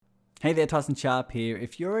Hey there, Tyson Sharp here.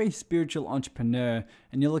 If you're a spiritual entrepreneur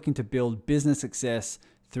and you're looking to build business success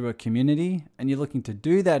through a community, and you're looking to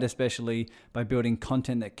do that especially by building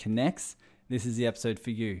content that connects, this is the episode for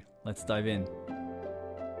you. Let's dive in.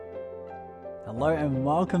 Hello and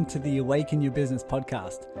welcome to the Awaken Your Business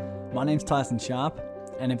podcast. My name's Tyson Sharp,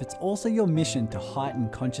 and if it's also your mission to heighten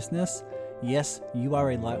consciousness, yes, you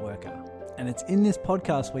are a light worker. And it's in this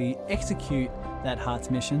podcast where you execute that heart's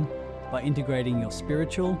mission by integrating your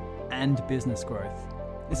spiritual and business growth.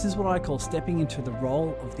 This is what I call stepping into the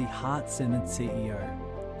role of the heart-centered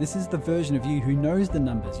CEO. This is the version of you who knows the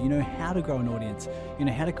numbers, you know how to grow an audience, you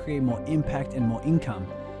know how to create more impact and more income,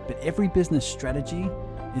 but every business strategy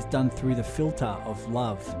is done through the filter of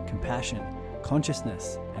love, compassion,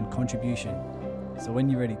 consciousness, and contribution. So when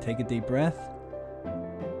you're ready, take a deep breath,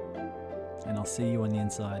 and I'll see you on the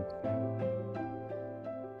inside.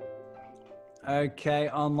 Okay,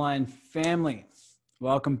 online family.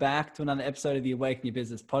 Welcome back to another episode of the Awaken Your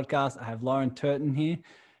Business podcast. I have Lauren Turton here,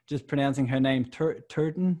 just pronouncing her name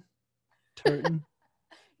Turton. You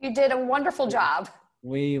did a wonderful job.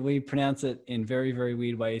 We pronounce it in very, very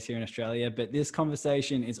weird ways here in Australia, but this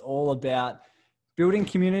conversation is all about building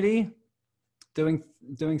community, doing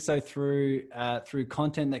so through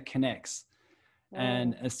content that connects.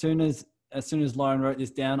 And as soon as Lauren wrote this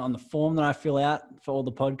down on the form that I fill out for all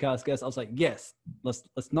the podcast guests, I was like, yes, let's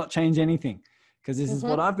not change anything. Because this is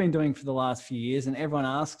what I've been doing for the last few years. And everyone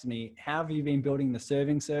asks me, how have you been building the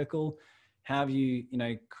serving circle? How have you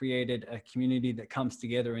created a community that comes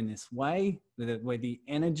together in this way, where the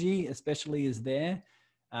energy especially is there?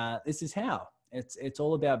 This is how. It's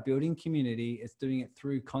all about building community. It's doing it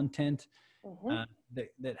through content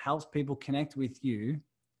that helps people connect with you.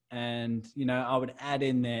 And, I would add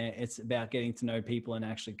in there, it's about getting to know people and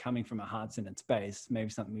actually coming from a heart-centered space, maybe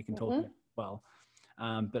something we can talk about as well.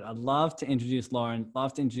 But I'd love to introduce Lauren,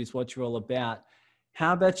 love to introduce what you're all about.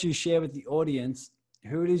 How about you share with the audience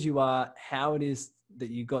who it is you are, how it is that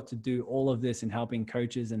you got to do all of this in helping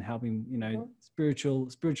coaches and helping, spiritual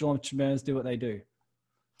entrepreneurs do what they do.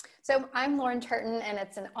 So I'm Lauren Turton, and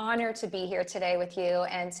it's an honor to be here today with you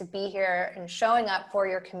and to be here and showing up for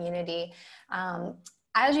your community.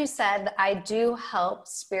 As you said, I do help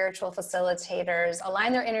spiritual facilitators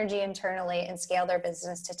align their energy internally and scale their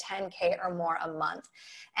business to 10K or more a month.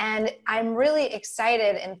 And I'm really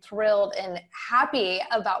excited and thrilled and happy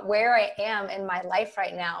about where I am in my life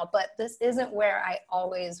right now, but this isn't where I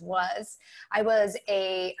always was. I'm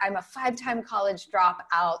a 5-time college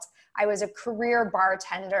dropout. I was a career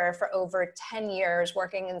bartender for over 10 years,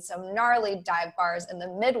 working in some gnarly dive bars in the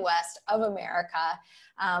Midwest of America.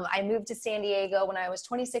 I moved to San Diego when I was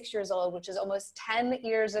 26 years old, which is almost 10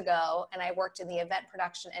 years ago. And I worked in the event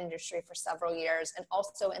production industry for several years and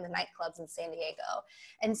also in the nightclubs in San Diego.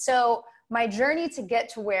 And so my journey to get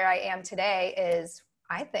to where I am today is,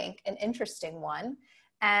 I think, an interesting one.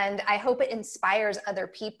 And I hope it inspires other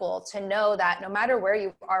people to know that no matter where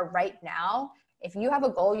you are right now, if you have a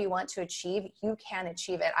goal you want to achieve, you can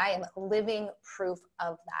achieve it. I am living proof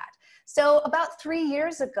of that. So about 3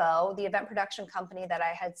 years ago, the event production company that I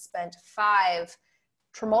had spent 5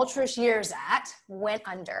 tumultuous years at went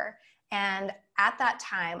under. And at that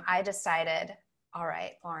time, I decided, all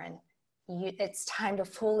right, Lauren, it's time to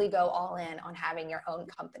fully go all in on having your own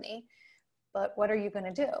company. But what are you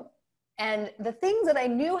going to do? And the things that I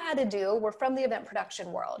knew how to do were from the event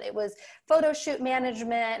production world. It was photo shoot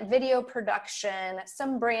management, video production,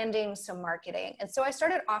 some branding, some marketing. And so I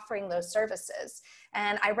started offering those services.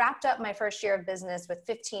 And I wrapped up my first year of business with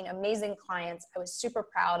 15 amazing clients. I was super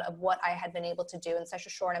proud of what I had been able to do in such a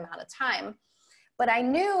short amount of time. But I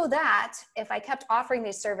knew that if I kept offering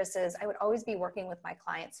these services, I would always be working with my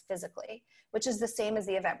clients physically, which is the same as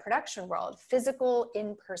the event production world, physical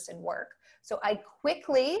in-person work. So I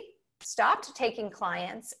quickly stopped taking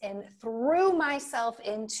clients and threw myself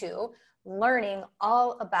into learning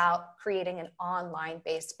all about creating an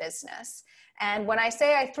online-based business. And when I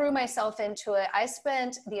say I threw myself into it, I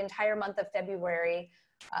spent the entire month of February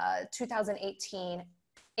 2018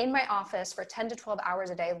 in my office for 10 to 12 hours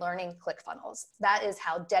a day learning ClickFunnels. That is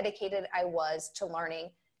how dedicated I was to learning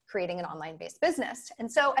creating an online-based business.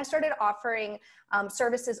 And so I started offering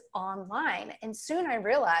services online. And soon I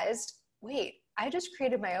realized, wait, I just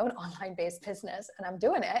created my own online-based business and I'm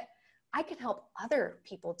doing it. I can help other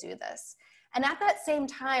people do this. And at that same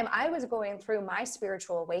time, I was going through my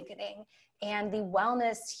spiritual awakening, and the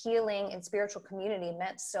wellness, healing, and spiritual community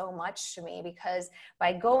meant so much to me because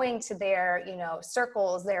by going to their,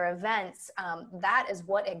 circles, their events, that is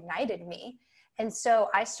what ignited me. And so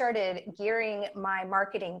I started gearing my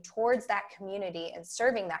marketing towards that community and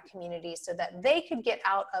serving that community so that they could get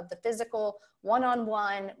out of the physical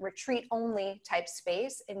one-on-one retreat only type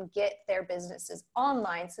space and get their businesses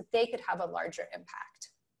online so they could have a larger impact.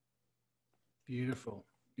 Beautiful.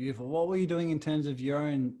 Beautiful. What were you doing in terms of your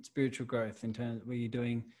own spiritual growth? Were you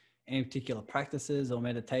doing any particular practices or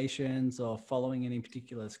meditations or following any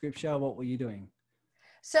particular scripture? What were you doing?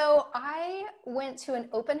 So I went to an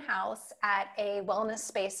open house at a wellness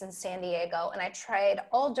space in San Diego, and I tried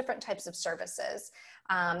all different types of services.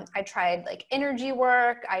 I tried like energy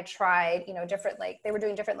work. I tried, different, like they were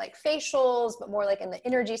doing different like facials, but more like in the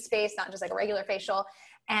energy space, not just like a regular facial.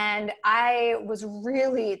 And I was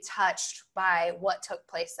really touched by what took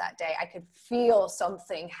place that day. I could feel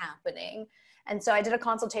something happening. And so I did a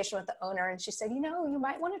consultation with the owner, and she said, you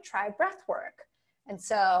might want to try breath work. And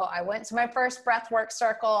so I went to my first breathwork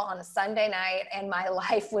circle on a Sunday night, and my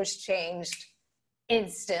life was changed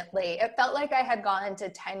instantly. It felt like I had gone into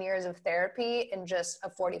 10 years of therapy in just a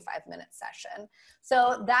 45-minute session.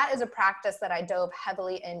 So that is a practice that I dove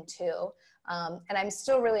heavily into. And I'm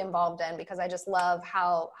still really involved in, because I just love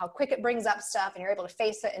how quick it brings up stuff and you're able to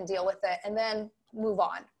face it and deal with it and then move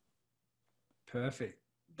on. Perfect.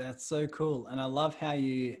 That's so cool. And I love how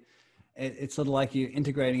it's sort of like you're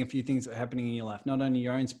integrating a few things that are happening in your life, not only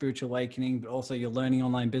your own spiritual awakening, but also your learning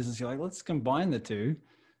online business. You're like, let's combine the two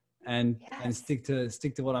and stick to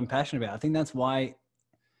what I'm passionate about. I think that's why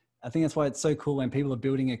it's so cool when people are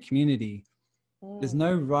building a community. There's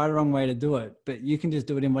no right or wrong way to do it, but you can just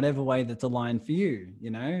do it in whatever way that's aligned for you,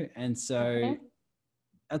 And so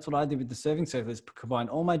that's what I did with the Serving Circle, is combine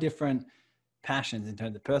all my different passions in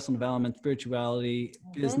terms of personal development, spirituality,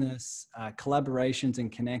 business, collaborations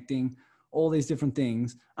and connecting, all these different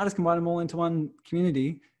things. I just combined them all into one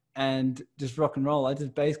community and just rock and roll. I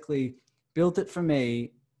just basically built it for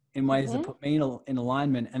me in ways that put me in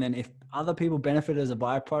alignment. And then if other people benefit as a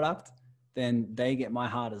byproduct, then they get my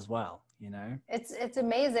heart as well. It's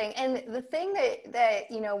amazing. And the thing that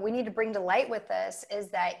we need to bring to light with this is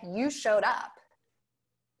that you showed up.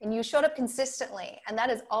 And you showed up consistently. And that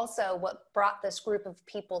is also what brought this group of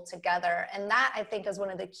people together. And that, I think, is one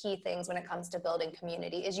of the key things when it comes to building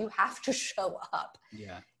community, is you have to show up.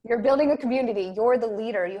 Yeah. You're building a community. You're the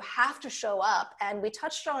leader. You have to show up. And we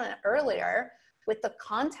touched on it earlier with the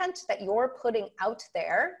content that you're putting out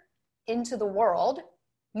there into the world.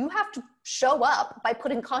 You have to show up by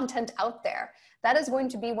putting content out there. That is going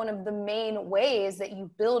to be one of the main ways that you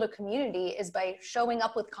build a community, is by showing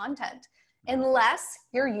up with content. Unless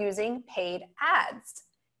you're using paid ads.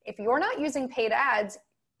 If you're not using paid ads,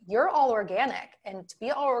 you're all organic. And to be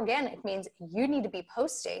all organic means you need to be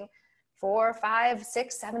posting 4, 5,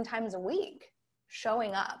 6, 7 times a week,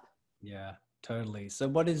 showing up. Yeah, totally. So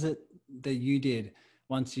what is it that you did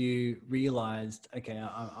once you realized, okay,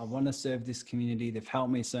 I want to serve this community. They've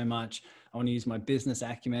helped me so much. I want to use my business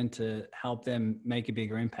acumen to help them make a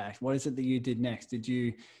bigger impact. What is it that you did next? Did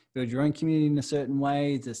you build your own community in a certain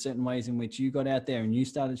way? There's certain ways in which you got out there and you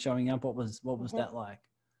started showing up. What was that like?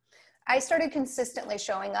 I started consistently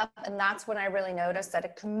showing up, and that's when I really noticed that a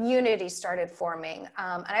community started forming.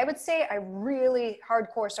 And I would say I really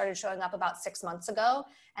hardcore started showing up about 6 months ago.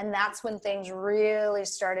 And that's when things really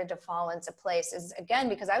started to fall into place, is again,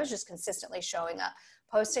 because I was just consistently showing up,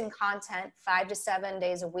 posting content 5 to 7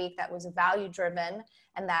 days a week that was value driven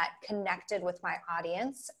and that connected with my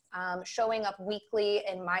audience. Showing up weekly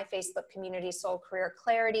in my Facebook community, Soul Career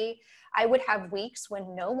Clarity. I would have weeks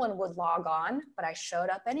when no one would log on, but I showed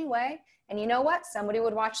up anyway. And you know what? Somebody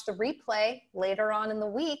would watch the replay later on in the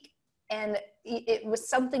week, and it was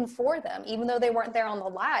something for them, even though they weren't there on the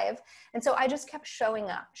live. And so I just kept showing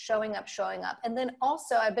up. And then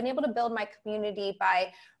also I've been able to build my community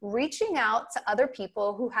by reaching out to other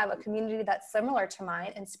people who have a community that's similar to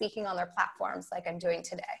mine and speaking on their platforms like I'm doing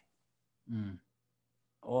today.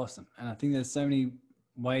 Awesome. And I think there's so many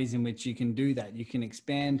ways in which you can do that. You can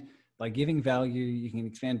expand by giving value. You can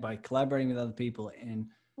expand by collaborating with other people in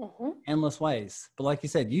endless ways. But like you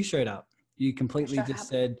said, you showed up. You completely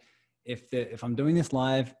said, if I'm doing this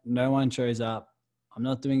live, no one shows up, I'm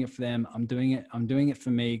not doing it for them. I'm doing it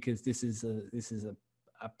for me, because this is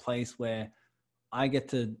a place where I get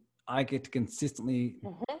to consistently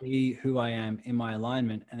be who I am in my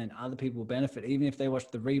alignment, and then other people benefit, even if they watch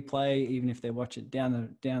the replay, even if they watch it down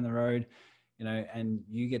the road, and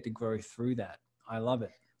you get to grow through that. I love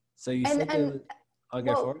it. So you said I'll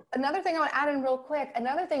go for it. Another thing I want to add in real quick,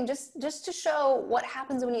 just to show what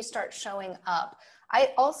happens when you start showing up.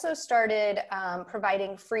 I also started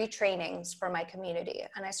providing free trainings for my community,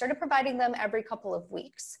 and I started providing them every couple of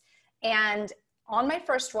weeks. And on my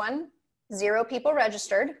first one, 0 people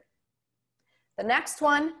registered. The next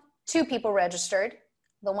one, 2 people registered.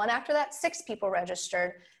 The one after that, 6 people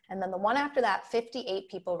registered. And then the one after that, 58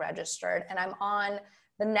 people registered. And I'm on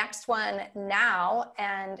the next one now,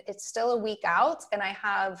 and it's still a week out, and I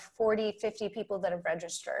have 40, 50 people that have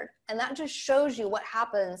registered. And that just shows you what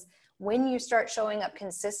happens when you start showing up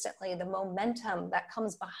consistently, the momentum that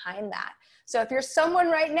comes behind that. So if you're someone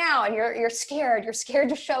right now and you're scared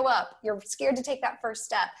to show up, you're scared to take that first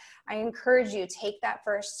step, I encourage you, take that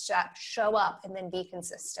first step, show up, and then be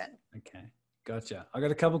consistent. Okay, gotcha. I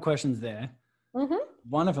got a couple questions there. Mm-hmm.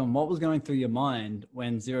 One of them, what was going through your mind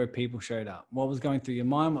when 0 people showed up? What was going through your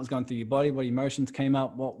mind? What was going through your body? What emotions came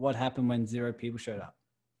up? What happened when 0 people showed up?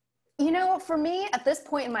 You know, for me, at this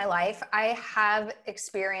point in my life, I have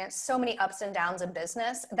experienced so many ups and downs in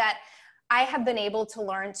business that I have been able to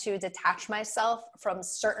learn to detach myself from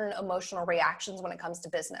certain emotional reactions when it comes to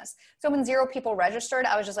business. So when 0 people registered,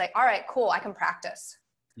 I was just like, all right, cool, I can practice.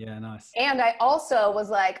 Yeah, nice. And I also was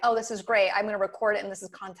like, oh, this is great. I'm going to record it, and this is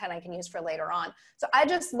content I can use for later on. So I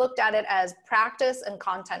just looked at it as practice and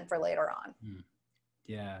content for later on.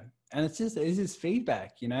 Yeah. And it's just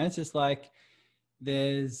feedback, you know, it's just like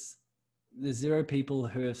there's 0 people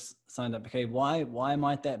who have signed up. Okay, why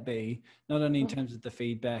might that be? Not only in terms of the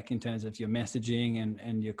feedback, in terms of your messaging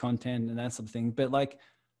and your content and that sort of thing, but like,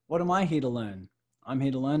 what am I here to learn? I'm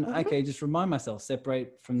here to learn. Okay, just remind myself,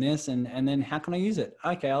 separate from this, and then how can I use it?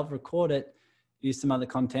 Okay, I'll record it, use some other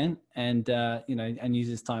content, and you know, and use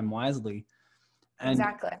this time wisely. And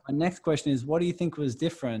exactly. My next question is, what do you think was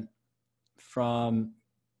different from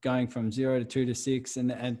going from 0 to 2 to 6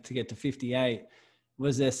 and to get to 58?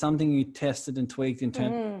 Was there something you tested and tweaked in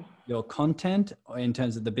terms of your content or in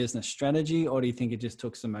terms of the business strategy, or do you think it just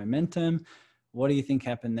took some momentum? What do you think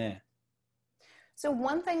happened there? So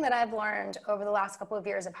one thing that I've learned over the last couple of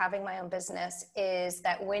years of having my own business is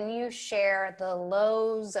that when you share the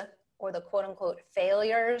lows or the quote unquote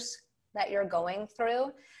failures that you're going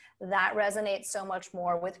through, that resonates so much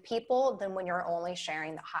more with people than when you're only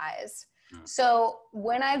sharing the highs. So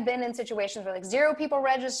when I've been in situations where like 0 people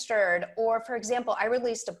registered, or for example, I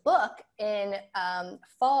released a book in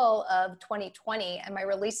fall of 2020, and my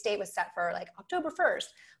release date was set for like October 1st.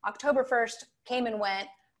 October 1st came and went.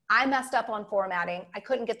 I messed up on formatting. I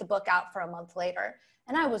couldn't get the book out for a month later.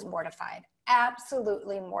 And I was mortified,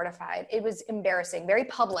 absolutely mortified. It was embarrassing, very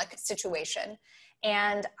public situation.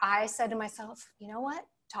 And I said to myself, you know what?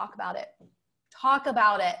 Talk about it. Talk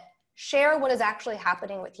about it. Share what is actually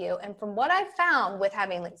happening with you. And from what I've found with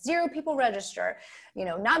having like 0 people register, you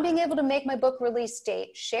know, not being able to make my book release date,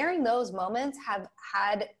 sharing those moments have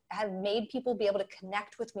made people be able to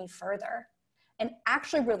connect with me further and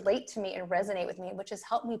actually relate to me and resonate with me, which has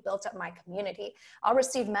helped me build up my community. I'll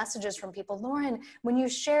receive messages from people, Lauren, when you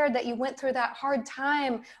shared that you went through that hard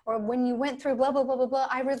time, or when you went through blah, blah, blah, blah, blah,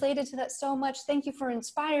 I related to that so much. Thank you for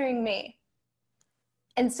inspiring me.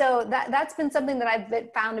 And so that's been something that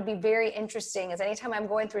I've found to be very interesting, is anytime I'm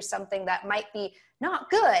going through something that might be not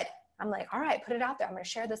good, I'm like, all right, put it out there. I'm going to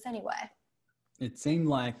share this anyway. It seemed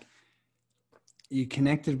like you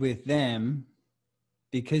connected with them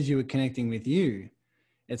because you were connecting with you.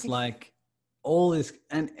 It's like all this,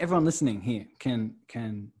 and everyone listening here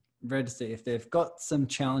can register if they've got some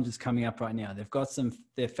challenges coming up right now.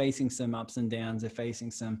 They're facing some ups and downs. They're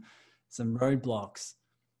facing some roadblocks.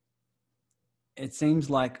 It seems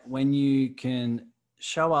like when you can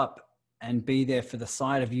show up and be there for the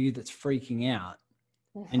side of you that's freaking out,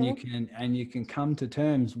 and you can come to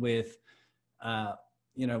terms with,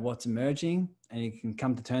 you know, what's emerging, and you can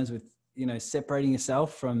come to terms with, you know, separating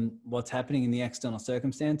yourself from what's happening in the external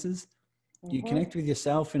circumstances. You connect with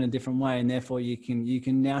yourself in a different way, and therefore you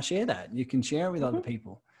can now share that. You can share it with other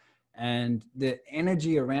people, and the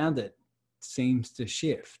energy around it seems to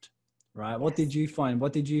shift. Right. What did you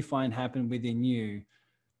find happened within you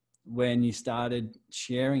when you started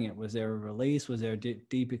sharing it? Was there a release? Was there a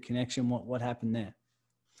deeper connection? What happened there?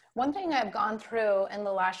 One thing I've gone through in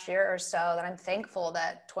the last year or so that I'm thankful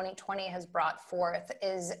that 2020 has brought forth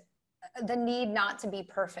is the need not to be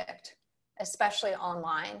perfect, especially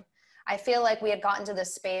online. I feel like we had gotten to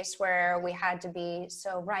this space where we had to be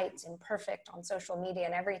so right and perfect on social media,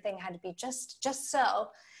 and everything had to be just so.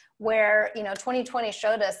 Where, you know, 2020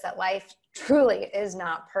 showed us that life truly is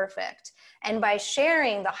not perfect. And by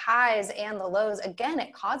sharing the highs and the lows, again,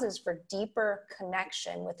 it causes for deeper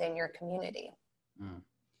connection within your community.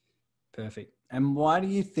 Perfect. And why do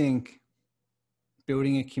you think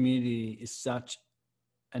building a community is such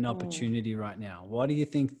an opportunity right now? Why do you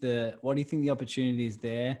think the opportunity is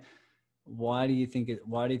there? Why do you think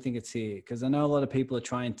it's here? Because I know a lot of people are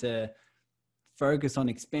trying to focus on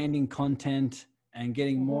expanding content and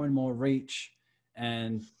getting more and more reach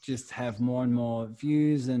and just have more and more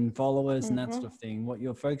views and followers and that Mm-hmm. sort of thing. What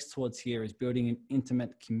you're focused towards here is building an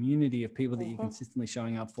intimate community of people that you're Mm-hmm. consistently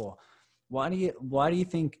showing up for. Why do you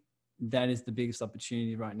think that is the biggest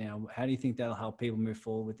opportunity right now? How do you think that'll help people move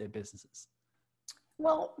forward with their businesses?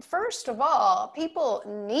 Well, first of all, people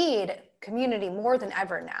need community more than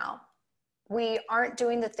ever now. We aren't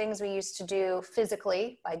doing the things we used to do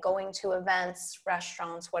physically by going to events,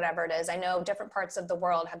 restaurants, whatever it is. I know different parts of the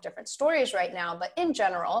world have different stories right now, but in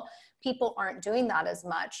general, people aren't doing that as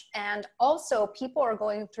much. And also, people are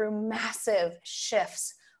going through massive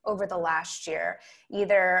shifts over the last year.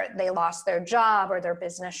 Either they lost their job or their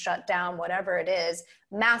business shut down, whatever it is.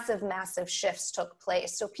 Massive, massive shifts took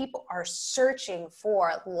place. So people are searching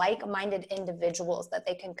for like-minded individuals that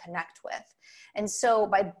they can connect with. And so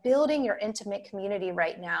by building your intimate community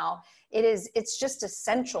right now, it's just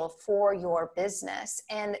essential for your business.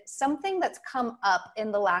 And something that's come up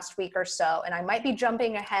in the last week or so, and I might be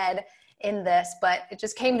jumping ahead in this, but it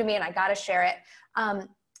just came to me and I got to share it.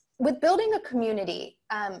 With building a community,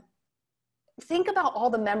 think about all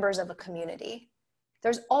the members of a community.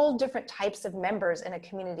 There's all different types of members in a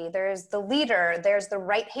community. There's the leader, there's the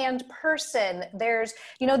right-hand person, there's,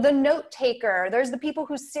 the note taker, there's the people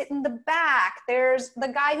who sit in the back, there's the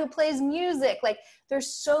guy who plays music. Like,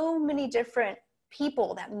 there's so many different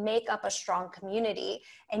people that make up a strong community.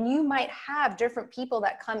 And you might have different people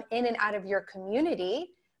that come in and out of your community,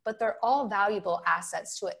 but they're all valuable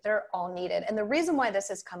assets to it. They're all needed. And the reason why this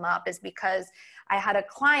has come up is because I had a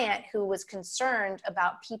client who was concerned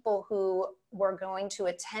about people who were going to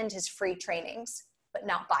attend his free trainings, but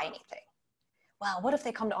not buy anything. Well, what if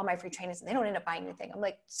they come to all my free trainings and they don't end up buying anything? I'm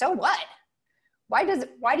like, so what? Why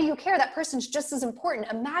do you care? That person's just as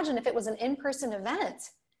important. Imagine if it was an in-person event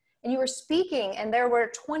and you were speaking and there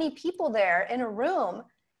were 20 people there in a room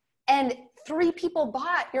and 3 people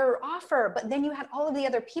bought your offer, but then you had all of the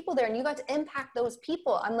other people there and you got to impact those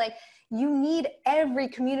people. I'm like, you need every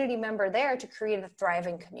community member there to create a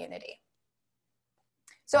thriving community.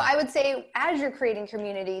 So I would say, as you're creating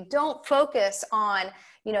community, don't focus on,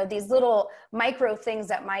 these little micro things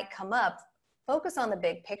that might come up. Focus on the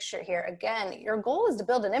big picture here. Again, your goal is to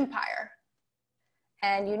build an empire,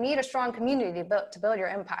 and you need a strong community to build your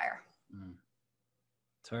empire.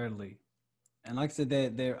 Totally. And like I said,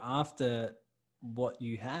 they're after what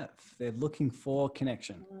you have. They're looking for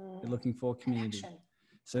connection. They're looking for community. Connection.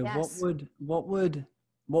 So yes. what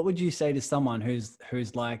would you say to someone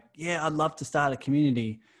who's like, yeah, I'd love to start a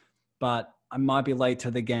community, but I might be late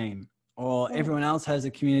to the game, or everyone else has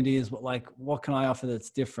a community what can I offer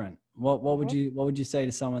that's different? What would you say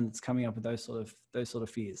to someone that's coming up with those sort of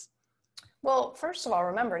fears? Well, first of all,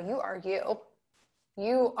 remember, you are you.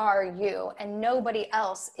 You are you, and nobody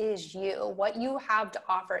else is you. What you have to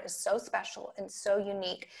offer is so special and so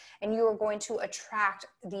unique, and you are going to attract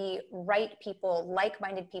the right people,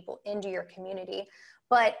 like-minded people into your community.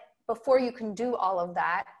 But before you can do all of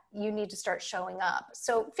that, you need to start showing up.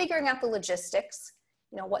 So figuring out the logistics,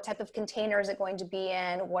 what type of container is it going to be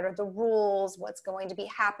in? What are the rules? What's going to be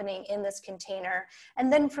happening in this container?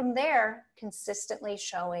 And then from there, consistently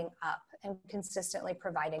showing up and consistently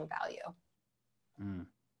providing value.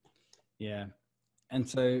 Yeah. And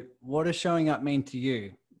so what does showing up mean to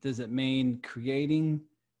you? Does it mean creating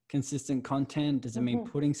consistent content? Does it mean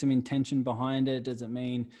putting some intention behind it? Does it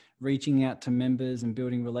mean reaching out to members and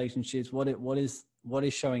building relationships? What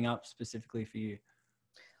is showing up specifically for you?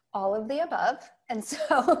 All of the above. And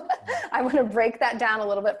so I want to break that down a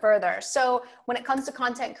little bit further. So when it comes to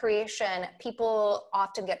content creation, people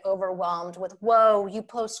often get overwhelmed with, whoa, you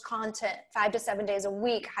post content 5 to 7 days a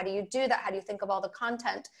week. How do you do that? How do you think of all the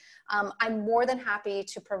content? I'm more than happy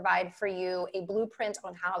to provide for you a blueprint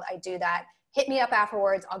on how I do that. Hit me up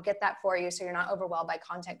afterwards. I'll get that for you so you're not overwhelmed by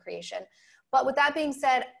content creation. But with that being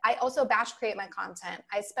said, I also batch create my content.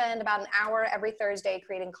 I spend about an hour every Thursday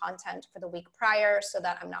creating content for the week prior so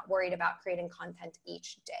that I'm not worried about creating content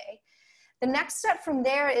each day. The next step from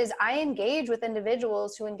there is I engage with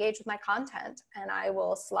individuals who engage with my content, and I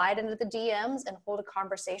will slide into the DMs and hold a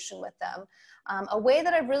conversation with them. A way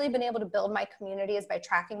that I've really been able to build my community is by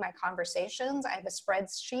tracking my conversations. I have a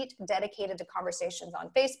spreadsheet dedicated to conversations on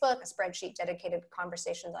Facebook, a spreadsheet dedicated to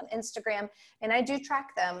conversations on Instagram, and I do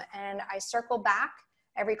track them, and I circle back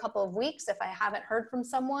every couple of weeks if I haven't heard from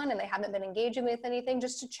someone and they haven't been engaging with anything,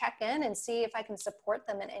 just to check in and see if I can support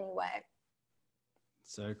them in any way.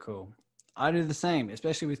 So cool. I do the same,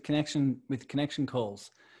 especially with connection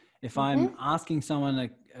calls. If I'm asking someone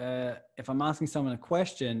a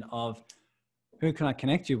question of who can I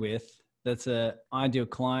connect you with, that's an ideal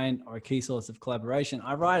client or a key source of collaboration,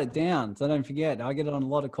 I write it down so I don't forget. I get it on a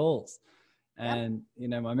lot of calls. and you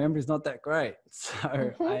know, my memory's not that great,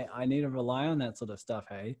 so I need to rely on that sort of stuff.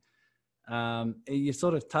 Hey, you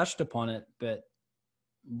sort of touched upon it, but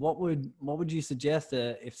what would you suggest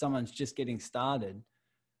if someone's just getting started?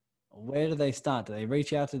 Where do they start? Do they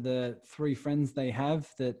reach out to the 3 friends they have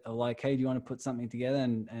that are like, hey, do you want to put something together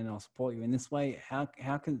and I'll support you in this way? How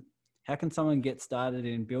can someone get started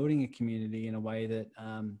in building a community in a way that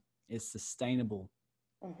is sustainable?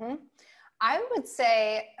 I would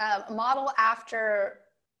say model after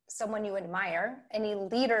someone you admire, any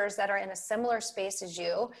leaders that are in a similar space as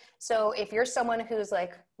you. So if you're someone who's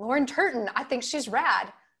like, Lauren Turton, I think she's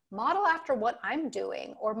rad, model after what I'm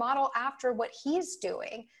doing or model after what he's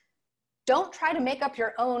doing. Don't try to make up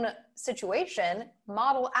your own situation,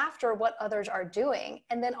 model after what others are doing,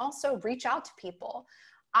 and then also reach out to people.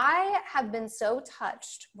 I have been so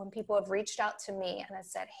touched when people have reached out to me and have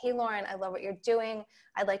said, hey, Lauren, I love what you're doing.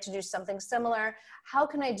 I'd like to do something similar. How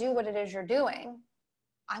can I do what it is you're doing?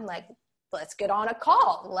 I'm like, let's get on a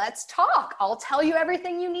call. Let's talk. I'll tell you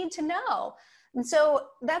everything you need to know. And so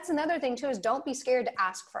that's another thing too, is don't be scared to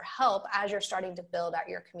ask for help as you're starting to build out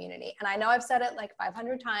your community. And I know I've said it like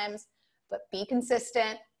 500 times, but be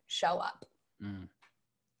consistent, show up.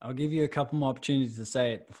 I'll give you a couple more opportunities to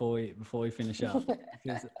say it before we finish up.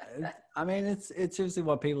 Because, I mean, it's seriously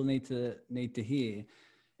what people need to hear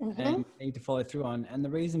and need to follow through on. And the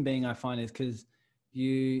reason being, I find, is because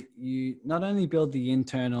you not only build the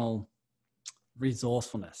internal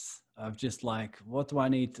resourcefulness of just like, who do I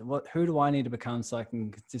need to become so I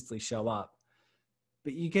can consistently show up,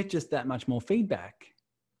 but you get just that much more feedback.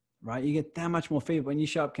 Right? You get that much more feedback when you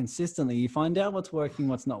show up consistently. You find out what's working,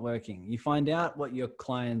 what's not working. You find out what your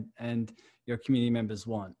client and your community members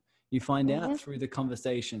want. You find out through the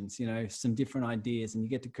conversations, you know, some different ideas, and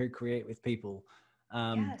you get to co-create with people.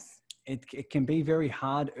 It can be very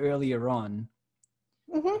hard earlier on.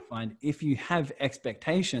 I find if you have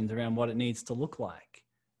expectations around what it needs to look like.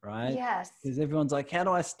 Right? Yes. Because everyone's like, how do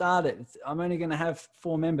I start it? I'm only going to have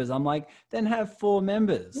 4 members. I'm like, then have 4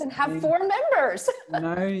 members. Then have 4 members.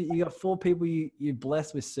 No, you got 4 people you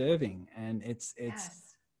bless with serving, and it's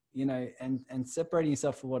you know, and separating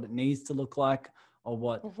yourself from what it needs to look like, or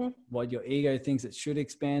what your ego thinks it should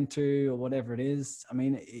expand to, or whatever it is. I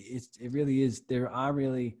mean, it really is. There are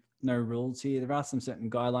really no rules here. There are some certain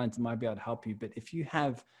guidelines that might be able to help you, but if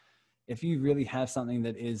you really have something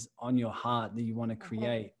that is on your heart that you want to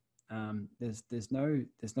create, there's no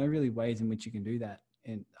really ways in which you can do that,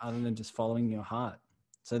 other than just following your heart.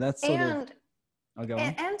 So that's I'll go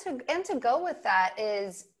on. And to go with that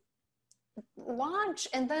is launch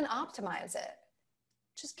and then optimize it.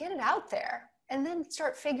 Just get it out there and then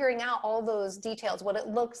start figuring out all those details, what it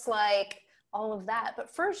looks like, all of that.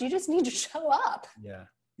 But first, you just need to show up.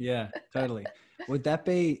 Yeah, totally. Would that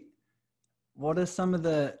be? What are some of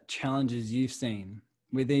the challenges you've seen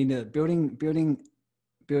with either building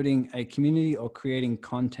a community or creating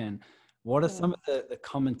content? What are some of the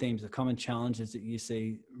common themes, the common challenges that you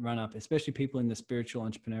see run up, especially people in the spiritual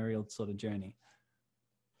entrepreneurial sort of journey?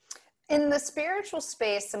 In the spiritual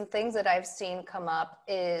space, some things that I've seen come up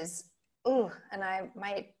is, and I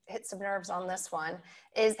might hit some nerves on this one,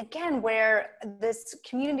 is again, where this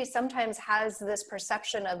community sometimes has this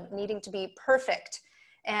perception of needing to be perfect.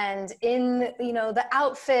 And in, you know, the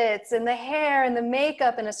outfits and the hair and the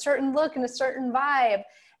makeup and a certain look and a certain vibe.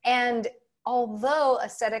 And although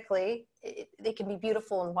aesthetically they can be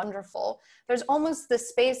beautiful and wonderful, there's almost this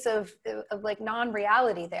space of like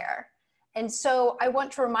non-reality there. And so I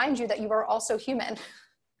want to remind you that you are also human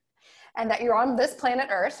and that you're on this planet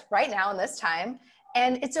Earth right now in this time.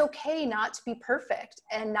 And it's okay not to be perfect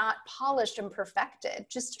and not polished and perfected.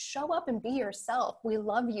 Just show up and be yourself. We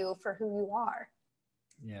love you for who you are.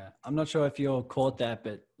 Yeah, I'm not sure if you all caught that,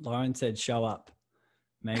 but Lauren said, show up.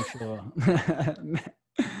 Make sure,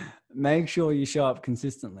 make sure you show up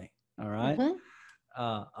consistently. All right.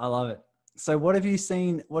 I love it. So what have you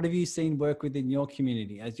seen work within your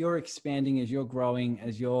community as you're expanding, as you're growing,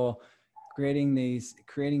 as you're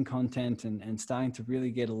creating content and starting to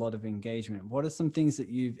really get a lot of engagement? What are some things that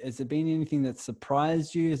has there been anything that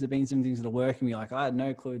surprised you? Has there been some things that are working? You're like, I had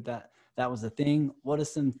no clue that was a thing. What are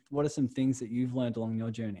some things that you've learned along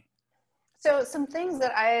your journey? So some things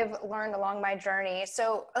that I've learned along my journey.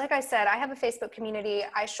 So like I said, I have a Facebook community.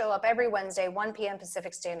 I show up every Wednesday, 1 p.m.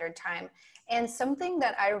 Pacific Standard Time. And something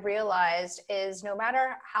that I realized is no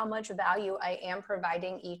matter how much value I am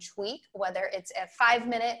providing each week, whether it's a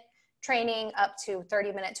 5-minute training up to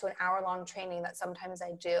 30-minute to an hour-long training that sometimes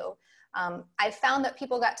I do, I found that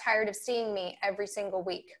people got tired of seeing me every single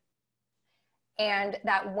week. And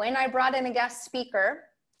that when I brought in a guest speaker,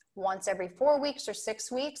 once every 4 weeks or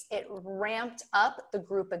 6 weeks, it ramped up the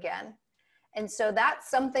group again. And so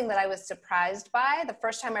that's something that I was surprised by. The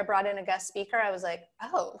first time I brought in a guest speaker, I was like,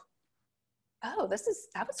 oh, that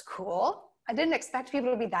was cool. I didn't expect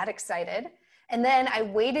people to be that excited. And then I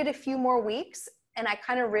waited a few more weeks and I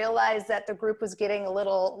kind of realized that the group was getting a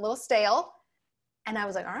little stale. And I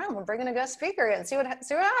was like, all right, I'm gonna bring in a guest speaker and see what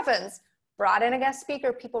happens. Brought in a guest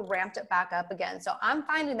speaker, people ramped it back up again. So I'm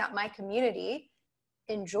finding that my community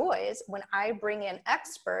enjoys when I bring in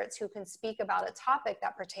experts who can speak about a topic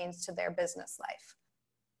that pertains to their business life.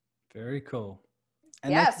 Very cool.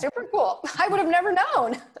 And yeah, super cool. I would have never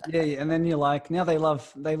known. Yeah, and then you're like, now they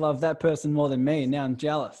love that person more than me. Now I'm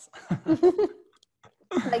jealous.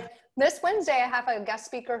 Like this Wednesday, I have a guest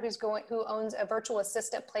speaker who owns a virtual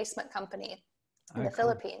assistant placement company in the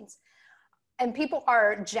Philippines. And people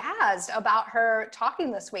are jazzed about her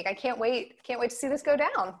talking this week. I can't wait to see this go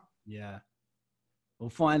down. Yeah. We'll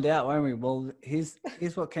find out, won't we? Well, here's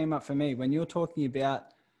what came up for me. When you're talking about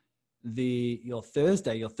your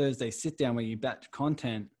Thursday sit down where you batch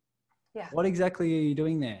content. Yeah. What exactly are you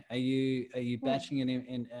doing there? Are you batching it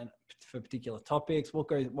in for particular topics? What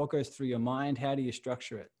goes through your mind? How do you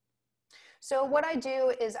structure it? So what I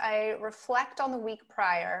do is I reflect on the week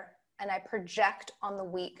prior and I project on the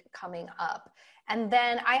week coming up. And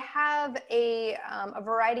then I have a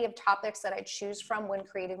variety of topics that I choose from when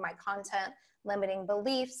creating my content: limiting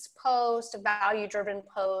beliefs post, value-driven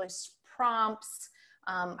post, prompts.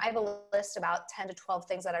 I have a list about 10 to 12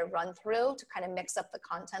 things that I run through to kind of mix up the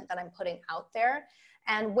content that I'm putting out there.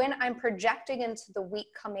 And when I'm projecting into the week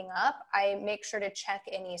coming up, I make sure to check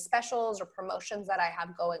any specials or promotions that I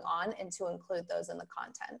have going on and to include those in the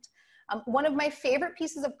content. One of my favorite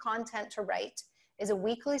pieces of content to write is a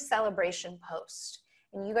weekly celebration post.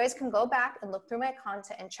 And you guys can go back and look through my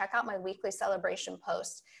content and check out my weekly celebration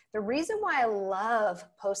post. The reason why I love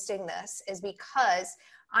posting this is because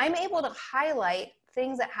I'm able to highlight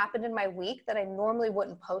things that happened in my week that I normally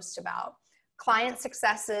wouldn't post about. Client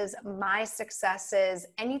successes, my successes,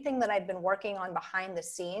 anything that I've been working on behind the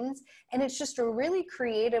scenes. And it's just a really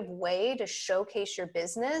creative way to showcase your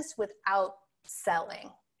business without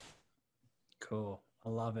selling. Cool. I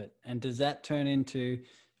love it. And does that turn into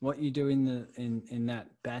what you do in that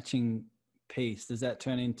batching piece? Does that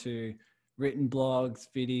turn into written blogs,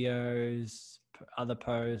 videos, other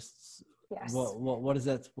posts? Yes. What does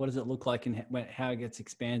it look like and how it gets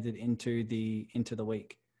expanded into the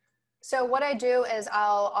week? So what I do is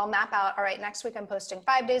I'll map out, all right, next week I'm posting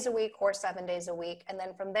 5 days a week or 7 days a week. And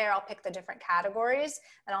then from there, I'll pick the different categories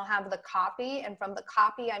and I'll have the copy. And from the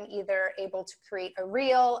copy, I'm either able to create a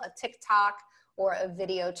reel, a TikTok, or a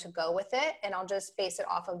video to go with it. And I'll just base it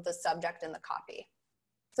off of the subject in the copy.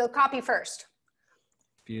 So copy first.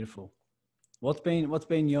 Beautiful.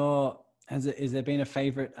 Has there been a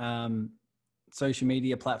favorite social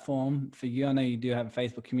media platform for you? I know you do have a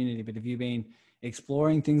Facebook community, but have you been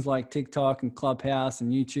exploring things like TikTok and Clubhouse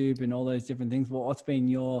and YouTube and all those different things? What's been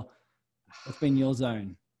your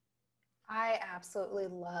zone? I absolutely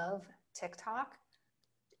love TikTok.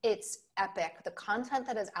 It's epic. The content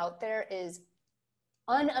that is out there is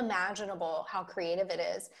unimaginable how creative it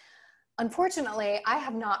is. Unfortunately, I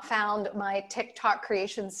have not found my TikTok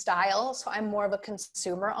creation style, so I'm more of a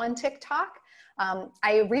consumer on TikTok.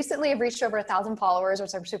 I recently have reached over 1,000 followers,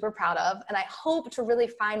 which I'm super proud of, and I hope to really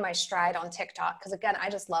find my stride on TikTok because, again, I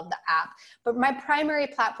just love the app. But my primary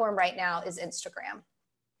platform right now is Instagram.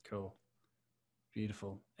 Cool.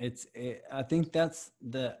 Beautiful. I think that's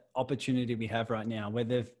the opportunity we have right now,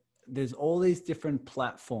 where there's all these different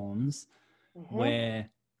platforms where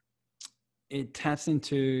it taps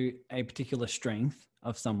into a particular strength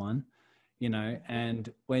of someone,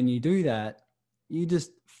 and when you do that, you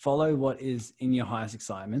just follow what is in your highest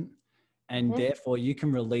excitement, and therefore you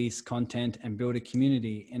can release content and build a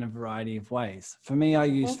community in a variety of ways. For me, I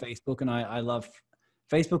use Facebook, and I love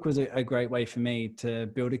Facebook. Was a great way for me to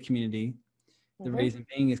build a community. The reason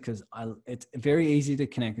being is because it's very easy to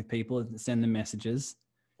connect with people and send them messages.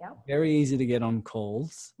 Yeah. Very easy to get on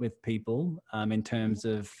calls with people in terms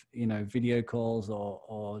of, video calls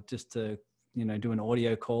or just to, do an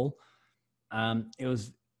audio call. It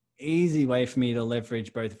was easy way for me to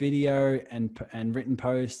leverage both video and written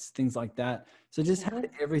posts, things like that. So just had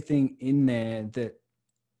everything in there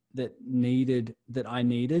that I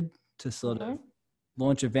needed to sort of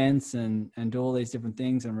launch events and do all these different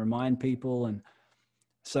things and remind people. And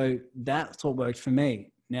so that's what worked for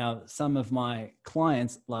me. Now, some of my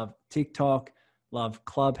clients love TikTok, love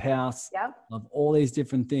Clubhouse, love all these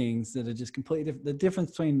different things that are just completely different. The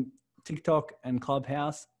difference between TikTok and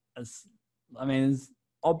Clubhouse is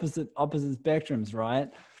opposite spectrums, right?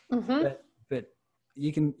 But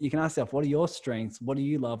you can ask yourself, what are your strengths? What do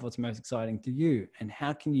you love? What's most exciting to you? And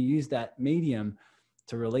how can you use that medium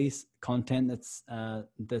to release content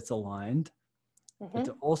that's aligned, but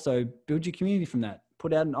to also build your community from that?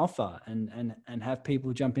 Put out an offer and have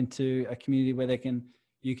people jump into a community where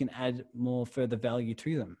you can add more further value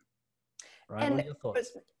to them. Right? And what are your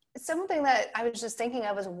thoughts? something that I was just thinking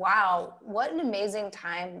of is, wow, what an amazing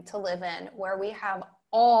time to live in, where we have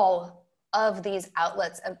all of these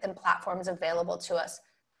outlets and platforms available to us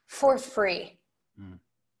for free.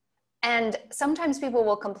 And sometimes people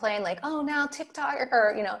will complain like, oh, now TikTok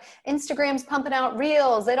or, Instagram's pumping out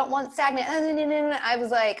reels. They don't want stagnant. I was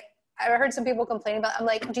like, I heard some people complaining about, I'm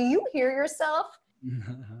like, do you hear yourself?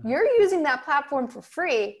 You're using that platform for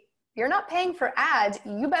free. You're not paying for ads.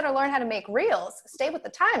 You better learn how to make reels. Stay with the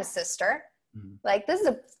times, sister. Like, this is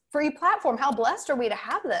a free platform. How blessed are we to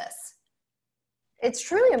have this? It's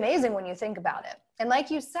truly amazing when you think about it. And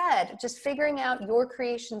like you said, just figuring out your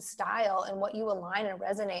creation style and what you align and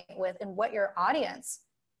resonate with, and what your audience,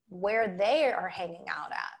 where they are hanging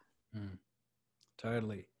out at.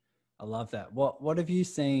 Totally. I love that. What have you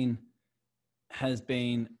seen has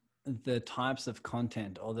been the types of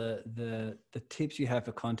content or the tips you have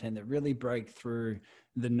for content that really break through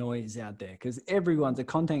the noise out there? Because everyone's a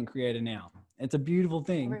content creator now. It's a beautiful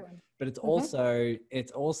thing. But it's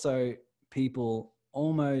also people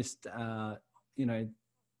almost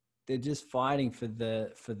they're just fighting for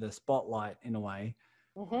the spotlight in a way.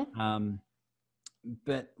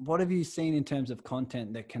 But what have you seen in terms of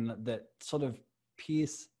content that sort of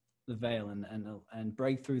pierce the veil and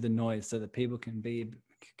break through the noise so that people can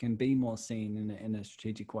be more seen in a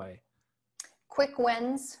strategic way? Quick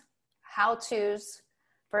wins, how-tos.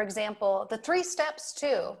 For example, the 3 steps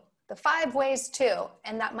to, the 5 ways to,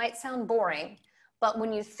 and that might sound boring, but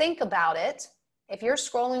when you think about it, if you're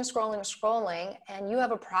scrolling, and you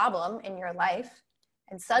have a problem in your life,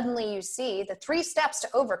 and suddenly you see the 3 steps to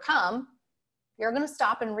overcome, you're going to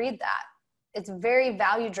stop and read that. It's very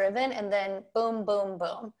value driven, and then boom, boom,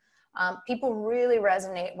 boom. People really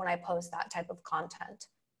resonate when I post that type of content.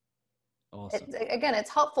 Awesome. It's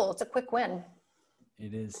helpful. It's a quick win.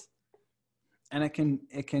 It is. And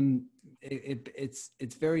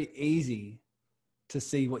it's very easy to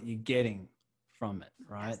see what you're getting from it,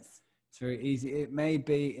 right? Yes. It's very easy. It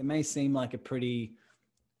may seem like a pretty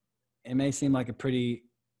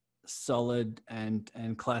solid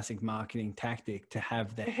and classic marketing tactic to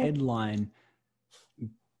have the headline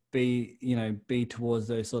be towards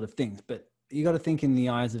those sort of things. But you got to think in the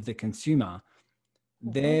eyes of the consumer.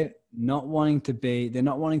 They're not wanting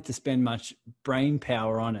to spend much brain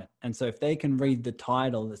power on it. And so if they can read the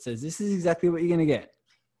title that says, this is exactly what you're going to get.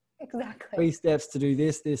 Exactly. 3 steps to do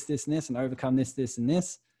this, this, this, and this, and overcome this, this, and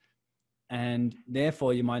this. And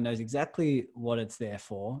therefore your mind knows exactly what it's there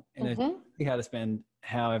for and exactly how to spend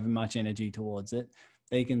however much energy towards it.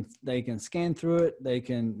 They can scan through it. They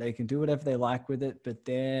can do whatever they like with it, but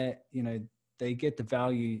they get the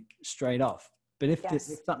value straight off. But if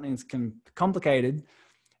something's complicated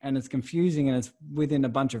and it's confusing and it's within a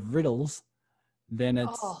bunch of riddles, then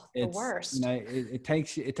it's the worst. It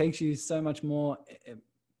takes you so much more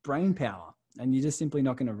brain power, and you're just simply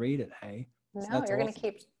not going to read it. Hey, no, so you're going to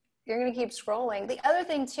keep scrolling. The other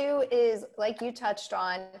thing too is, like you touched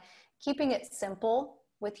on, keeping it simple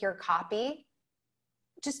with your copy.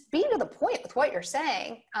 Just be to the point with what you're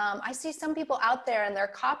saying. I see some people out there and their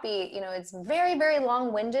copy, it's very, very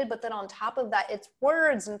long-winded, but then on top of that, it's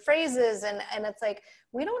words and phrases. And it's like,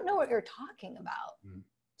 we don't know what you're talking about.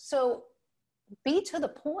 So be to the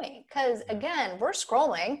point, because again, we're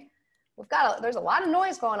scrolling. There's a lot of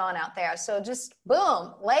noise going on out there. So just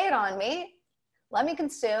boom, lay it on me. Let me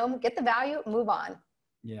consume, get the value, move on.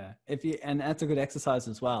 Yeah. And that's a good exercise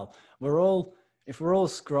as well. If we're all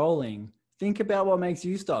scrolling, think about what makes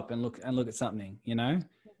you stop and look at something,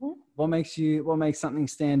 what makes something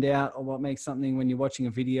stand out, or what makes something, when you're watching a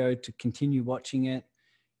video, to continue watching it.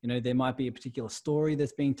 There might be a particular story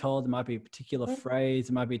that's being told. There might be a particular phrase.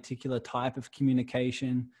 There might be a particular type of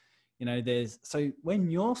communication. So when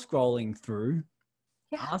you're scrolling through,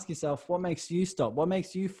 ask yourself, what makes you stop? What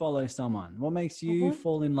makes you follow someone? What makes you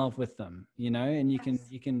fall in love with them? And you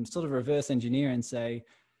can sort of reverse engineer and say,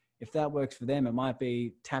 if that works for them, it might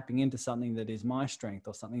be tapping into something that is my strength,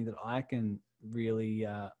 or something that I can really,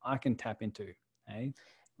 I can tap into. Hey,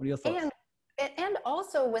 what are your thoughts? And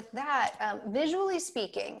also with that, visually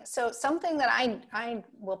speaking, so something that I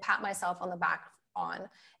will pat myself on the back on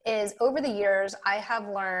is, over the years, I have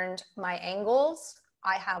learned my angles.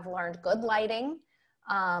 I have learned good lighting.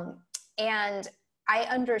 And I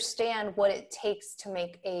understand what it takes to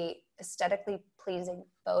make a aesthetically pleasing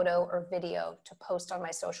photo or video to post on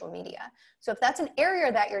my social media. So if that's an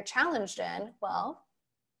area that you're challenged in, well,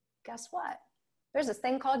 guess what? There's this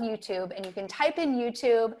thing called YouTube, and you can type in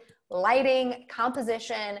YouTube, lighting,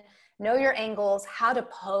 composition, know your angles, how to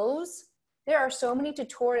pose. There are so many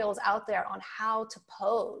tutorials out there on how to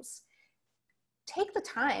pose. Take the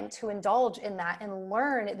time to indulge in that and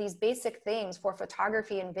learn these basic things for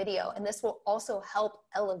photography and video. And this will also help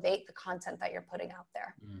elevate the content that you're putting out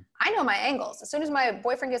there. I know my angles. As soon as my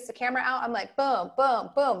boyfriend gets the camera out, I'm like, boom, boom,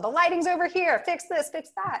 boom. The lighting's over here. Fix this, fix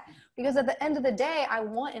that. Because at the end of the day, I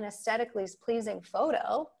want an aesthetically pleasing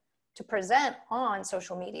photo to present on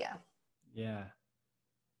social media. Yeah.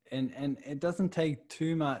 And it doesn't take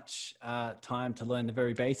too much time to learn the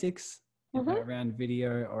very basics, you know, around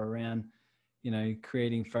video or around, you know,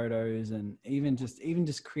 creating photos and even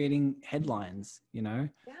just creating headlines, you know.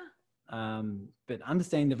 Yeah. But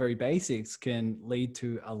understanding the very basics can lead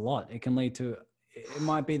to a lot. It can lead to, it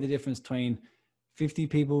might be the difference between 50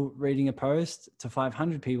 people reading a post to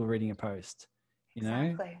 500 people reading a post, you know.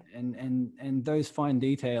 Exactly. And those fine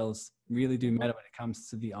details really do matter when it comes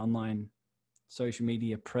to the online social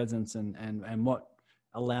media presence and what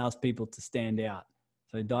allows people to stand out.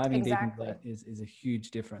 So diving deep into that is a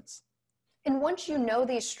huge difference. And once you know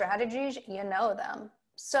these strategies, you know them.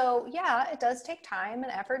 So yeah, it does take time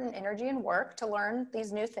and effort and energy and work to learn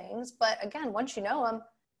these new things. But again, once you know them,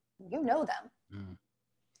 you know them.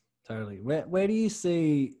 Totally. Where do you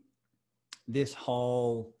see this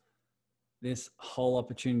whole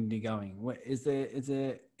opportunity going? Is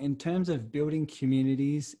there in terms of building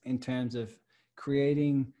communities, in terms of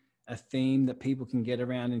creating a theme that people can get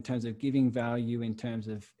around, in terms of giving value, in terms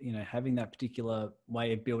of, you know, having that particular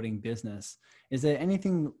way of building business? Is there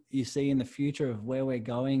anything you see in the future of where we're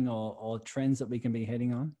going or trends that we can be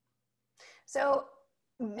heading on? So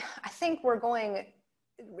I think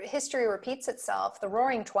history repeats itself. The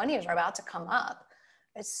roaring 20s are about to come up.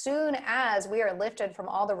 As soon as we are lifted from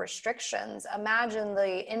all the restrictions, imagine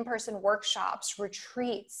the in-person workshops,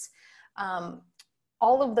 retreats,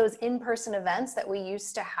 all of those in-person events that we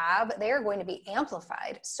used to have, they are going to be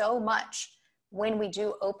amplified so much when we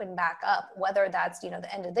do open back up, whether that's, you know,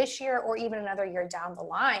 the end of this year or even another year down the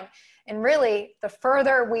line. And really, the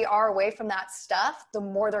further we are away from that stuff, the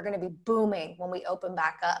more they're going to be booming when we open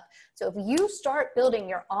back up. So if you start building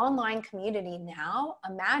your online community now,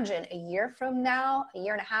 imagine a year from now, a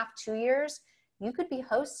year and a half, 2 years, you could be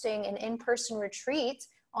hosting an in-person retreat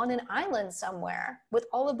on an island somewhere with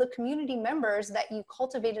all of the community members that you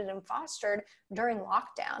cultivated and fostered during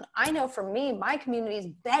lockdown. I know for me, my community is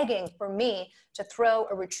begging for me to throw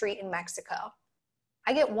a retreat in Mexico.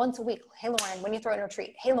 I get once a week, hey Lauren, when you throw a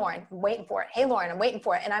retreat? Hey Lauren, I'm waiting for it. Hey Lauren, I'm waiting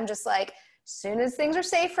for it. And I'm just like, as soon as things are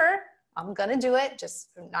safer, I'm gonna do it.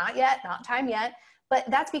 Just not yet, not time yet. But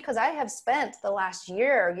that's because I have spent the last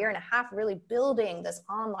year and a half really building this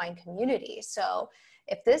online community. So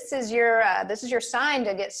if this is your sign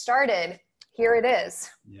to get started, here it is.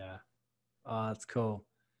 Yeah. Oh, that's cool.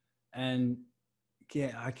 And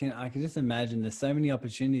yeah, I can just imagine there's so many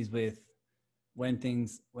opportunities with when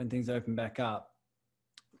things open back up,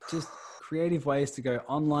 just creative ways to go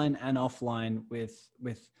online and offline with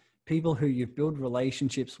people who you've built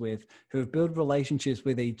relationships with, who have built relationships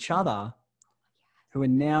with each other, who are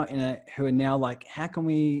now like, how can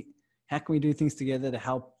we do things together to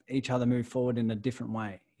help each other move forward in a different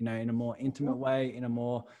way, you know, in a more intimate way, in a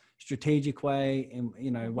more strategic way, in,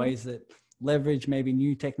 you know, ways that leverage maybe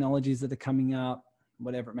new technologies that are coming up,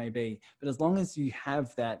 whatever it may be. But as long as you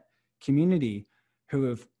have that community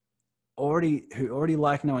who already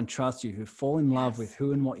like, know, and trust you, who fall in love with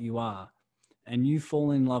who and what you are, and you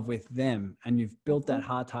fall in love with them, and you've built that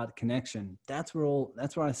heart-to-heart connection, that's where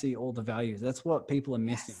I see all the values. That's what people are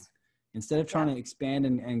missing. Instead of trying to expand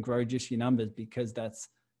and grow just your numbers, because that's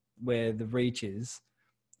where the reach is,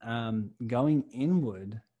 going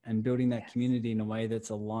inward and building that community in a way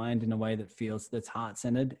that's aligned, in a way that's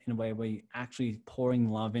heart-centered, in a way where you're actually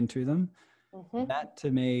pouring love into them. That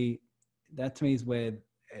to me is where,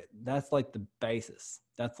 that's like the basis.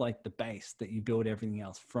 That's like the base that you build everything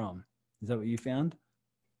else from. Is that what you found?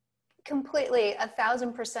 Completely,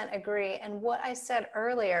 1,000% agree. And what I said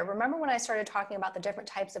earlier, remember when I started talking about the different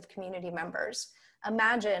types of community members?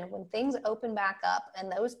 Imagine when things open back up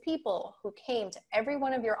and those people who came to every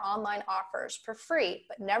one of your online offers for free,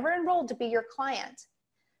 but never enrolled to be your client,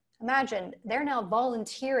 imagine they're now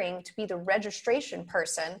volunteering to be the registration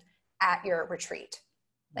person at your retreat.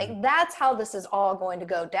 Like, that's how this is all going to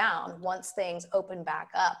go down once things open back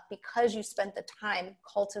up, because you spent the time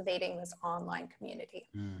cultivating this online community.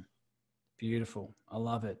 Beautiful. I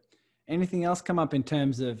love it. Anything else come up in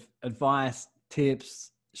terms of advice,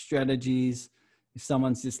 tips, strategies if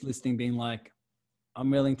someone's just listening, being like, I'm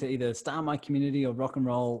willing to either start my community or rock and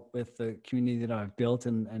roll with the community that I've built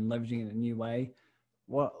and leveraging it in a new way.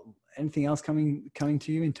 What, anything else coming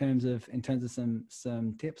to you in terms of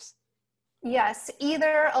some tips? Yes,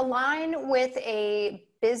 either align with a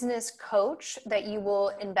business coach that you will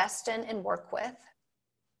invest in and work with,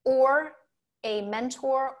 or a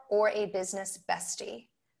mentor or a business bestie,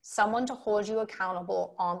 someone to hold you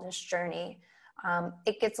accountable on this journey.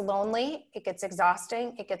 It gets lonely, it gets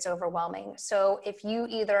exhausting, it gets overwhelming. So if you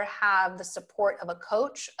either have the support of a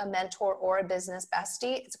coach, a mentor, or a business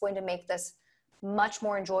bestie, it's going to make this much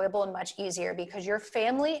more enjoyable and much easier, because your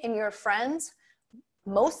family and your friends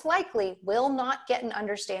most likely will not get and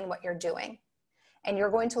understand what you're doing. And you're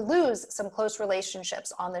going to lose some close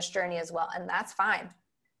relationships on this journey as well. And that's fine.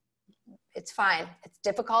 It's fine. It's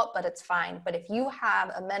difficult, but it's fine. But if you have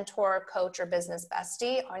a mentor, coach, or business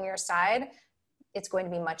bestie on your side, it's going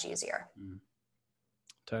to be much easier.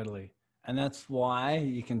 Totally. And that's why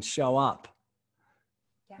you can show up.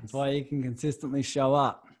 Yes. That's why you can consistently show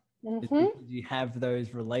up. Mm-hmm. You have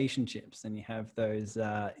those relationships, and you have those,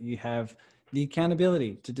 you have the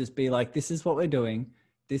accountability to just be like, this is what we're doing.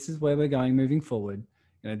 This is where we're going moving forward.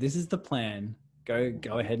 You know, this is the plan.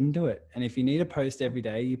 Go ahead and do it. And if you need to post every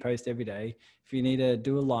day, you post every day. If you need to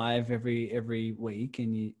do a live every week,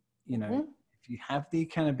 and you know, mm-hmm. if you have the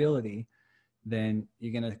accountability, then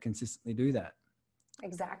you're going to consistently do that.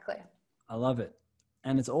 Exactly. I love it.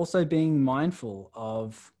 And it's also being mindful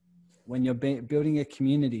of when you're building a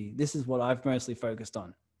community. This is what I've mostly focused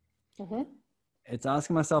on. Mm-hmm. It's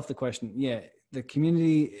asking myself the question, the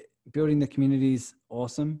community, building the community is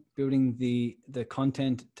awesome. Building the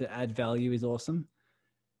content to add value is awesome.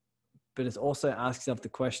 But it's also asking yourself the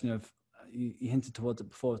question of, you hinted towards it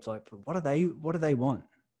before. It's like, what do they want?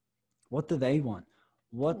 What do they want?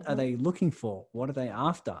 What mm-hmm. are they looking for? What are they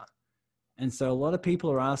after? And so a lot of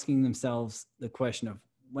people are asking themselves the question of,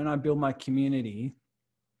 when I build my community,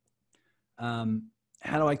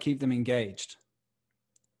 how do I keep them engaged?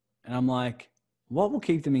 And I'm like, what will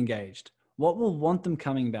keep them engaged? What will want them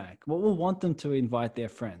coming back? What will want them to invite their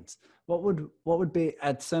friends? What would be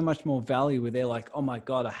add so much more value where they're like, oh my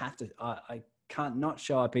God, I can't not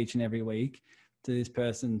show up each and every week to this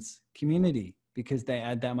person's community because they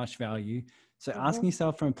add that much value. So mm-hmm. asking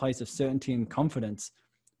yourself from a place of certainty and confidence,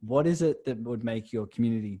 what is it that would make your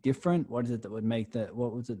community different? What is it that would make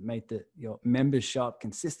your members show up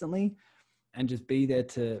consistently and just be there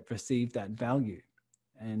to receive that value?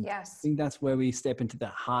 And yes. I think that's where we step into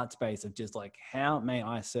that heart space of just like, how may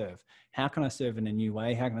I serve? How can I serve in a new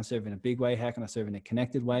way? How can I serve in a big way? How can I serve in a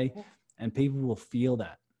connected way? And people will feel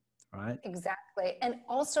that, right? Exactly. And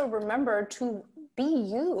also remember to be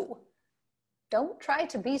you. Don't try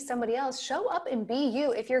to be somebody else. Show up and be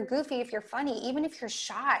you. If you're goofy, if you're funny, even if you're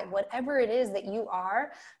shy, whatever it is that you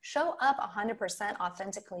are, show up 100%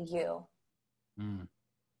 authentically you.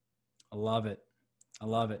 I love it. I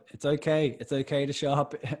love it. It's okay. It's okay to show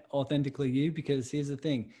up authentically you, because here's the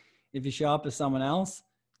thing. If you show up as someone else,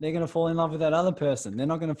 they're going to fall in love with that other person. They're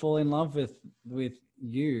not going to fall in love with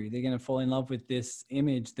you. They're going to fall in love with this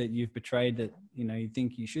image that you've portrayed that, you know, you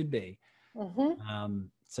think you should be. Mm-hmm.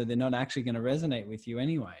 So they're not actually going to resonate with you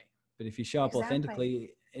anyway. But if you show up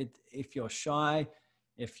authentically, if you're shy,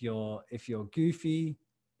 if you're goofy,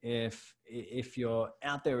 if you're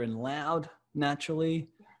out there and loud naturally,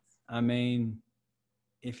 yes. I mean,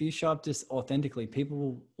 if you show up just authentically,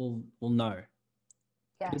 people will know.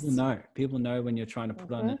 Yes. People know when you're trying to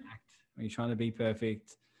put on an act, when you're trying to be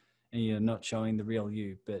perfect and you're not showing the real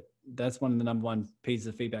you. But that's one of the number one pieces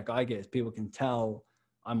of feedback I get, is people can tell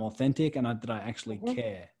I'm authentic and that I actually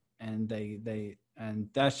care. And and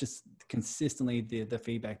that's just consistently the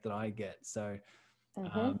feedback that I get. So,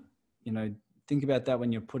 you know, think about that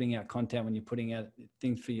when you're putting out content, when you're putting out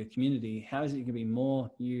things for your community. How is it you can be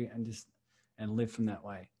more you and live from that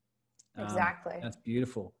way? Exactly. That's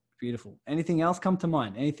beautiful. Beautiful. Anything else come to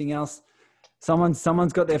mind? Anything else?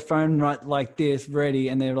 Someone's got their phone right like this ready,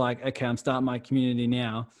 and they're like, okay, I'm starting my community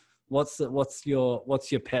now. What's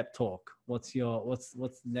your pep talk? What's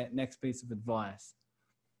the next piece of advice?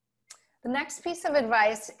 The next piece of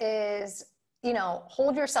advice is, you know,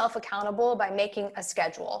 hold yourself accountable by making a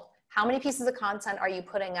schedule. How many pieces of content are you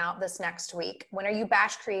putting out this next week? When are you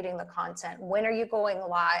batch creating the content? When are you going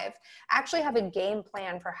live? Actually have a game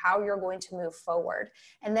plan for how you're going to move forward.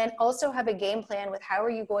 And then also have a game plan with how are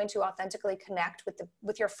you going to authentically connect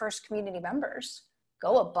with your first community members.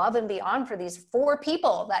 Go above and beyond for these 4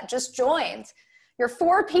 people that just joined. You're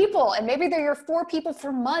 4 people, and maybe they're your 4 people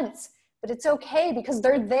for months, but it's okay because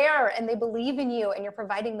they're there and they believe in you and you're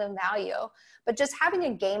providing them value. But just having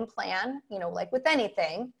a game plan, you know, like with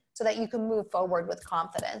anything, it's so that you can move forward with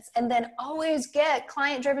confidence. And then always get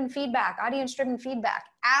client-driven feedback, audience-driven feedback.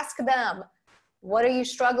 Ask them, what are you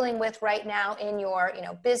struggling with right now in your,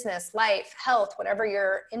 business, life, health, whatever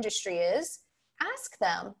your industry is? Ask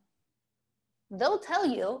them. They'll tell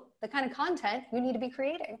you the kind of content you need to be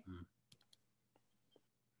creating.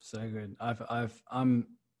 So good. I'm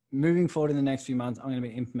moving forward in the next few months. I'm going to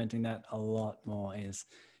be implementing that a lot more, is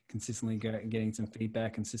consistently getting some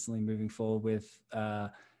feedback, consistently moving forward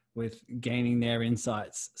with gaining their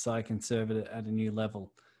insights so I can serve it at a new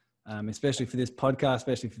level, especially for this podcast,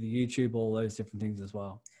 especially for the YouTube, all those different things as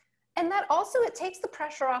well. And that also, it takes the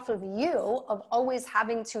pressure off of you of always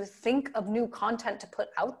having to think of new content to put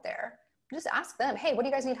out there. Just ask them, hey, what do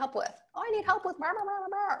you guys need help with? Oh, I need help with blah, blah, blah,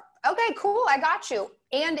 blah. Okay, cool, I got you.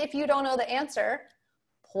 And if you don't know the answer,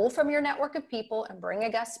 pull from your network of people and bring a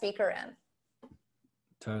guest speaker in.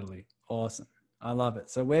 Totally. Awesome. I love it.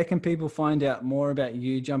 So where can people find out more about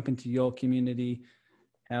you, jump into your community?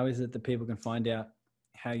 How is it that people can find out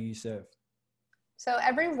how you serve? So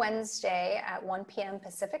every Wednesday at 1 p.m.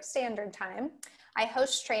 Pacific Standard Time, I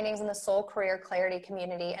host trainings in the Soul Career Clarity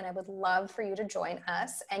community, and I would love for you to join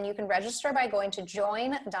us. And you can register by going to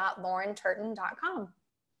join.laurenturton.com.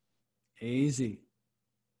 Easy.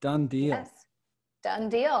 Done deal. Yes, done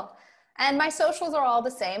deal. And my socials are all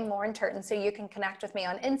the same, Lauren Turton, so you can connect with me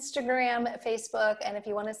on Instagram, Facebook, and if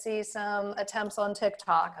you want to see some attempts on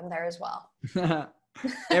TikTok, I'm there as well.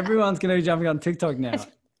 Everyone's going to be jumping on TikTok now.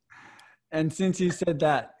 And since you said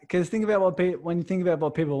that, because think about when you think about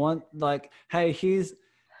what people want, like, hey, here's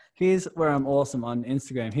where I'm awesome on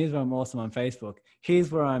Instagram. Here's where I'm awesome on Facebook. Here's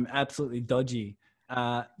where I'm absolutely dodgy.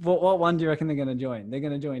 What one do you reckon they're going to join? They're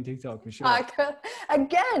going to join TikTok for sure.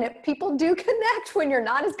 Again, if people do connect when you're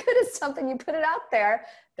not as good as something, you put it out there,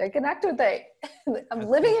 they connect with it. I'm a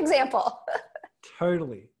living example.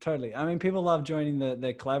 Totally. I mean, people love joining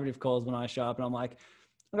the collaborative calls when I show up and I'm like,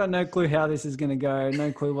 I've got no clue how this is going to go. No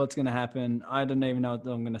clue what's going to happen. I don't even know what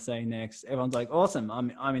I'm going to say next. Everyone's like, awesome.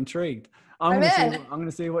 I'm intrigued. I'm going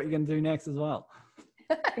to see what you're going to do next as well.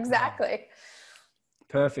 Exactly.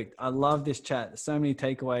 Perfect. I love this chat. So many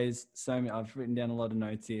takeaways. I've written down a lot of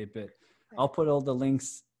notes here, but I'll put all the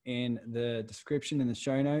links in the description in the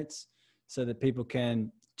show notes so that people can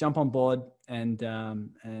jump on board and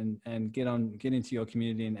get into your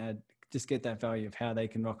community and just get that value of how they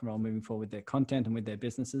can rock and roll moving forward with their content and with their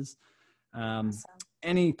businesses. Awesome.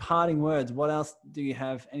 Any parting words? What else do you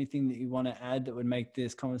have? Anything that you want to add that would make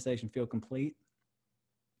this conversation feel complete?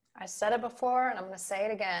 I said it before and I'm going to say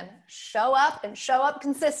it again. Show up and show up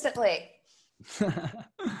consistently.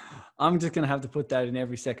 I'm just going to have to put that in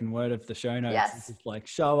every second word of the show notes. Yes. It's just like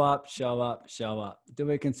show up, show up, show up. Do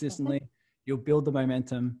it consistently. Mm-hmm. You'll build the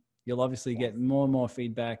momentum. You'll obviously get more and more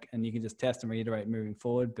feedback and you can just test and reiterate moving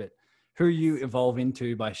forward. But who you evolve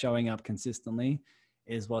into by showing up consistently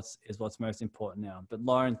is what's most important now. But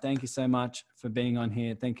Lauren, thank you so much for being on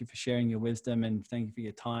here. Thank you for sharing your wisdom and thank you for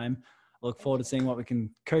your time. I look forward to seeing what we can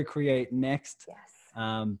co-create next.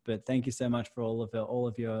 Yes. But thank you so much for all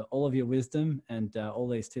of your wisdom and all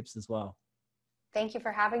these tips as well. Thank you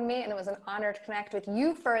for having me. And it was an honor to connect with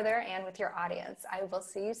you further and with your audience. I will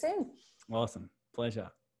see you soon. Awesome.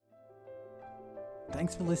 Pleasure.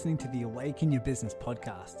 Thanks for listening to the Awaken Your Business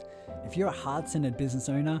podcast. If you're a heart-centered business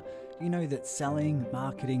owner, you know that selling,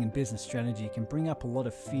 marketing, and business strategy can bring up a lot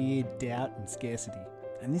of fear, doubt, and scarcity.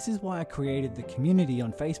 And this is why I created the community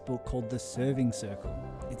on Facebook called The Serving Circle.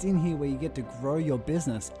 It's in here where you get to grow your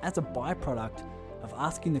business as a byproduct of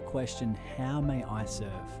asking the question, how may I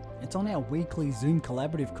serve? It's on our weekly Zoom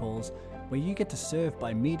collaborative calls where you get to serve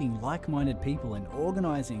by meeting like-minded people and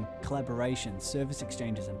organizing collaborations, service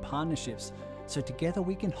exchanges, and partnerships so together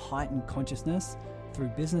we can heighten consciousness through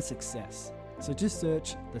business success. So just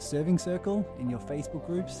search The Serving Circle in your Facebook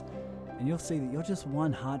groups and you'll see that you're just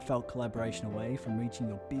one heartfelt collaboration away from reaching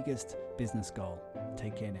your biggest business goal.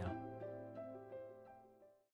 Take care now.